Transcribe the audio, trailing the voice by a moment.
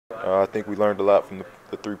I think we learned a lot from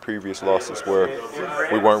the 3 previous losses where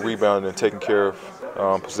we weren't rebounding and taking care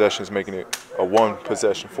of possessions, making it a 1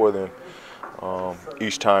 possession for them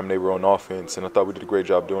each time they were on offense. And I thought we did a great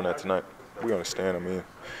job doing that tonight. We understand, I mean,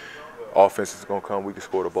 offense is going to come, we can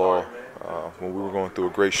score the ball. When we were going through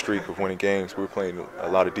a great streak of winning games, we were playing a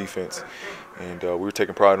lot of defense. And we were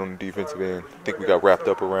taking pride on the defensive end. I think we got wrapped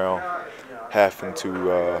up around having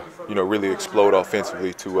to, really explode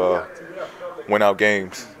offensively to win out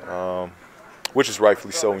games, which is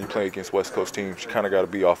rightfully so when you play against West Coast teams. You kind of got to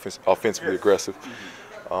be offensively aggressive.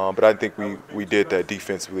 But I think we did that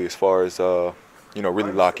defensively as far as,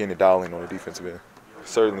 really lock in and dial in on the defensive end.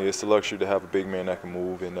 Certainly, it's a luxury to have a big man that can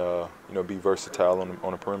move and be versatile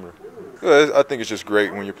on the perimeter. I think it's just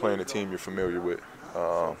great when you're playing a team you're familiar with.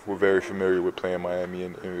 We're very familiar with playing Miami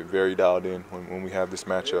and very dialed in when we have this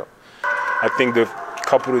matchup. I think the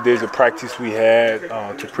couple of days of practice we had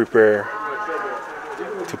to prepare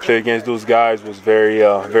to play against those guys was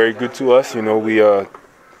very good to us. We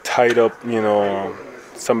tied up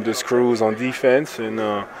some of the screws on defense, and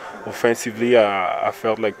offensively I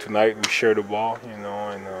felt like tonight we shared the ball,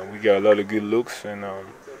 and we got a lot of good looks, and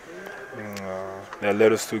that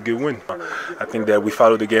led us to a good win. I think that we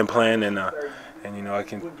followed the game plan, and I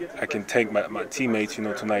can thank my teammates.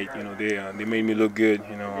 Tonight, they made me look good.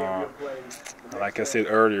 Like I said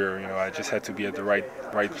earlier, I just had to be at the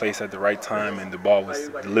right place at the right time, and the ball was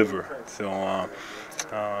delivered. So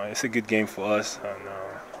it's a good game for us,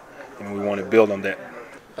 and we want to build on that.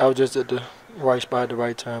 I was just at the right spot at the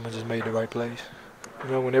right time and just made the right plays.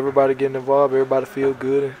 When everybody getting involved, everybody feel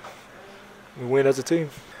good, and we win as a team.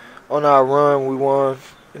 On our run, we won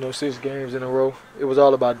 6 games in a row. It was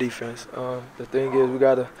all about defense. The thing is, we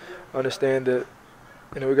got to understand that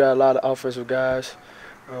we got a lot of offensive guys.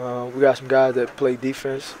 We got some guys that play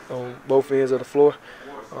defense on both ends of the floor.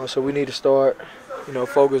 So we need to start,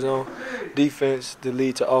 focus on defense to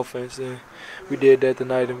lead to offense. And we did that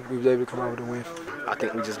tonight, and we was able to come out with a win. I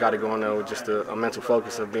think we just got to go in there with just a mental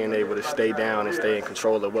focus of being able to stay down and stay in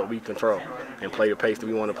control of what we control and play the pace that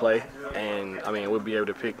we want to play. And, we'll be able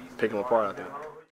to pick them apart, I think.